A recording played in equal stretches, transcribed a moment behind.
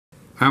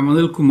I'm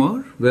Anil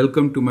Kumar.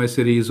 Welcome to my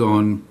series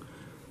on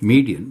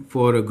median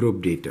for a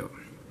group data.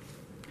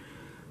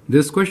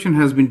 This question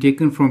has been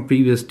taken from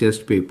previous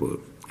test paper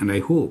and I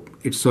hope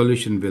its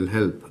solution will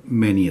help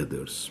many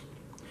others.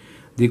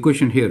 The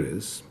question here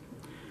is,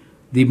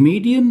 the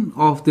median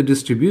of the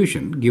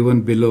distribution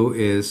given below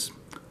is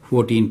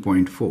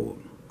 14.4.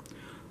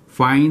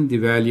 Find the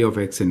value of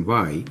x and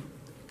y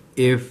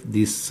if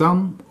the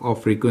sum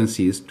of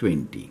frequency is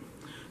 20.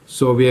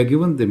 So we are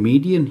given the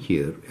median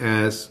here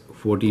as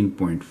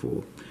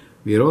 14.4.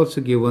 We are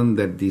also given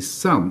that the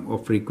sum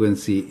of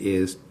frequency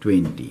is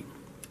 20,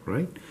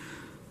 right?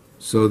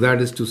 So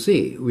that is to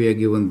say, we are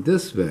given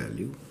this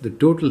value. The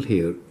total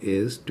here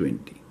is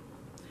 20.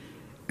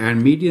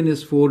 And median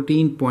is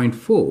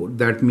 14.4.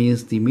 That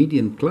means the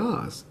median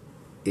class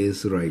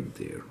is right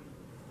there.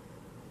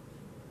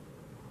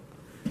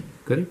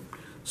 Correct?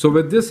 So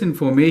with this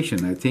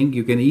information, I think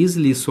you can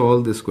easily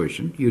solve this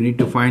question. You need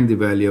to find the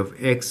value of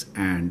x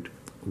and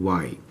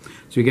y.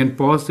 So you can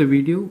pause the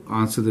video,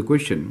 answer the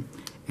question,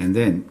 and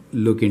then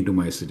look into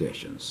my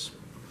suggestions.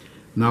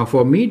 Now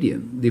for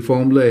median, the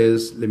formula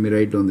is, let me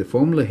write down the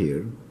formula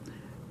here.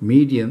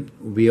 Median,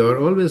 we are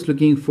always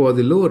looking for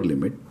the lower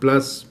limit,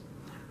 plus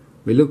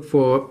we look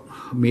for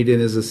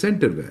median is the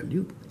center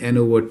value, n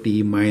over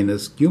t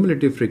minus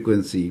cumulative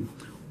frequency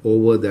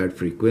over that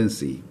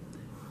frequency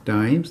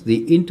times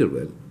the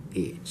interval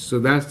h. So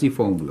that's the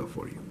formula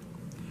for you.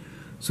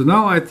 So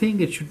now I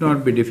think it should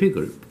not be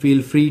difficult.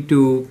 Feel free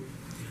to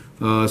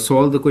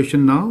solve the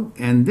question now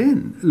and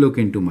then look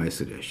into my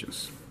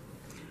suggestions.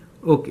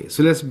 Okay,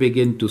 so let's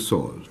begin to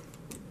solve.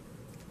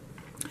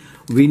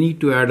 We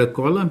need to add a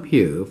column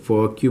here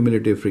for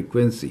cumulative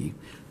frequency.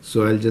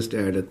 So I'll just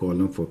add a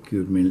column for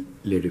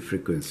cumulative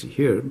frequency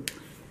here.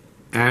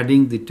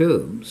 Adding the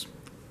terms,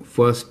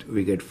 first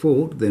we get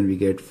 4, then we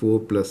get 4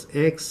 plus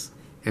x,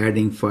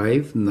 adding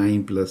 5,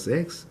 9 plus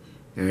x,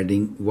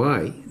 adding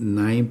y,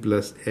 9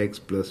 plus x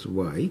plus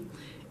y,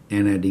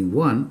 and adding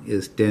 1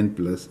 is 10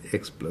 plus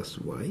x plus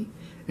y,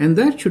 and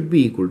that should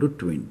be equal to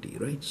 20,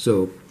 right?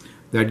 So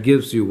that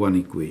gives you one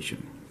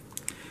equation.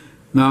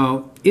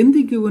 Now in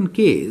the given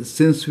case,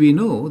 since we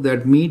know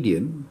that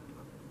median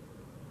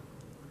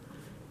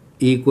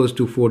equals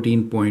to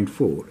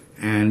 14.4,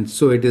 and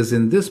so it is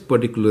in this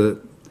particular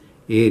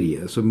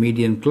area, so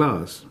median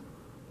class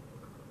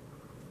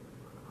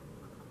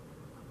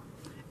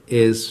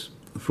is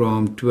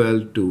from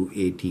 12 to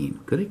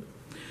 18, correct?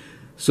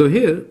 So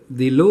here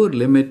the lower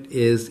limit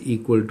is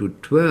equal to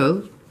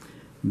 12.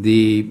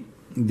 The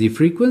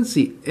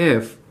frequency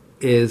f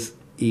is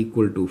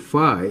equal to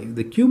 5.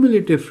 The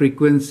cumulative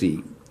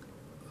frequency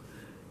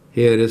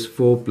here is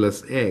 4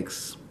 plus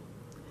x,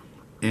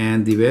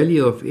 and the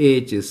value of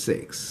h is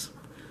 6.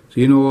 So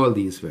you know all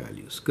these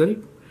values,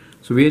 correct?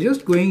 So we are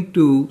just going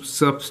to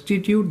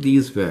substitute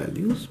these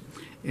values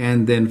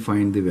and then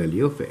find the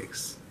value of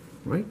x.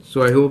 Right?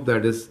 So I hope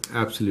that is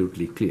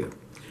absolutely clear.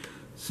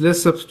 So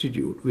let's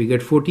substitute. We get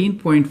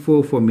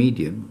 14.4 for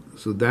median.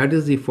 So that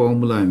is the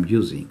formula I'm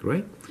using,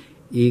 right?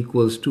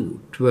 Equals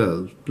to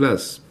 12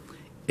 plus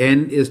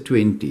n is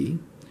 20.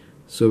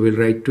 So we'll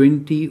write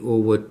 20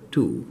 over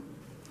 2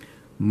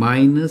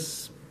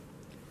 minus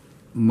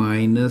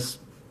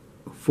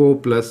 4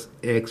 plus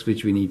x,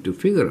 which we need to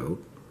figure out,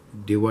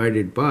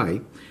 divided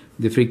by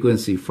the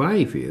frequency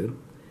 5 here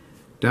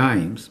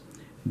times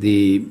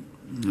the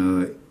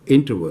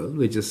interval,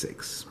 which is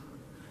 6,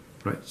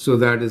 right? So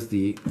that is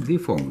the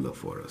formula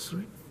for us,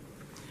 right?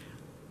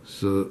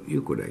 So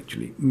you could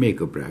actually make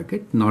a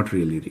bracket, not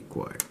really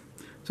required.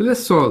 So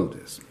let's solve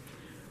this.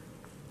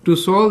 To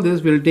solve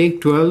this, we'll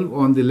take 12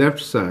 on the left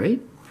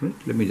side, right?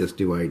 Let me just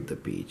divide the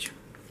page.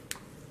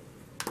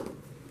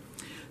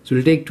 So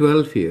we'll take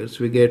 12 here,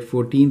 so we get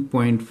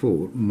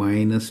 14.4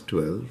 minus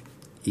 12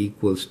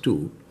 equals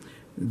 2.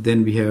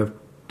 Then we have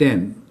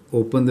 10,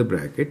 open the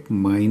bracket,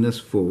 minus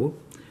 4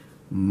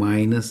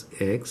 minus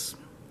x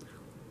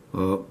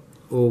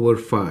over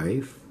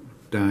 5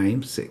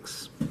 times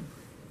 6.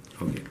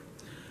 Okay,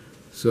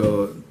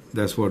 so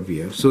that's what we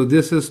have. So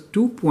this is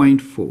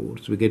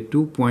 2.4, so we get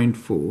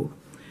 2.4,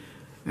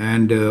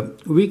 and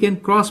we can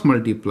cross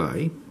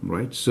multiply,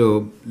 right?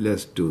 So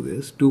let's do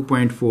this.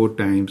 2.4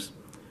 times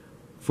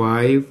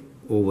 5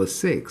 over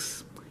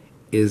 6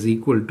 is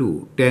equal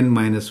to 10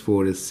 minus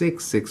 4 is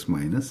 6, 6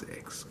 minus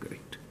x,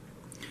 correct?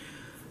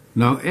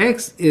 Now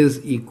x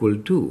is equal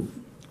to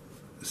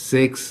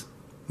 6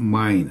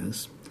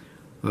 minus,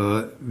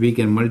 we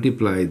can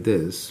multiply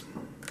this.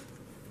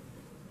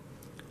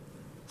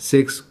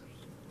 6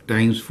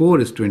 times 4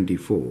 is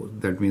 24,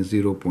 that means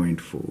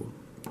 0.4.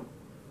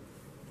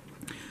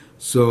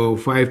 So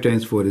 5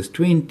 times 4 is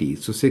 20,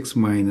 so 6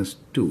 minus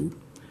 2,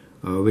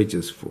 which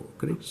is 4,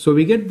 correct? So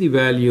we get the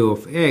value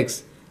of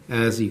x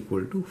as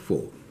equal to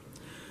 4.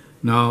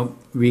 Now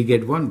we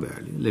get one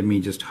value. Let me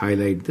just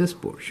highlight this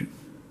portion.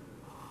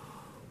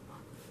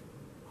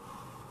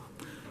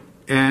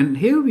 And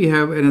here we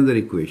have another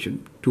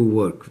equation to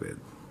work with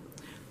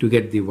to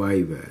get the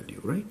y value,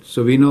 right?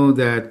 So we know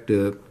that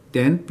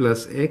 10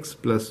 plus x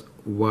plus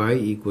y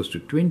equals to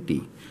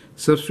 20.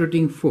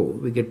 Substituting 4,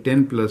 we get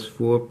 10 plus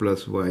 4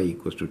 plus y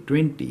equals to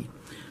 20.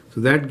 So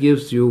that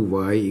gives you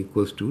y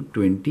equals to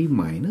 20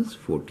 minus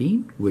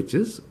 14, which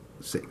is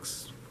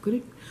 6.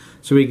 Correct?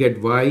 So we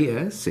get y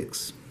as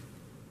 6.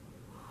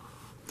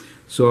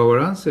 So our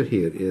answer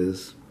here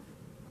is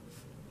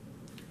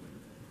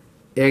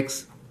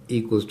x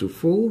equals to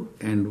 4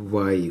 and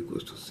y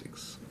equals to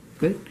 6.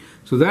 Okay?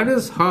 So that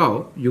is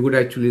how you could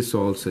actually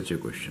solve such a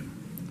question.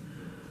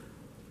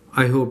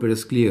 I hope it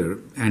is clear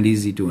and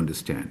easy to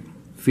understand.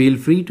 Feel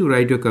free to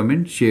write your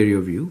comment, share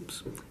your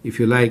views. If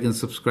you like and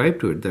subscribe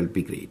to it, that'll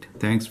be great.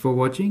 Thanks for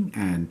watching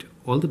and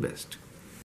all the best.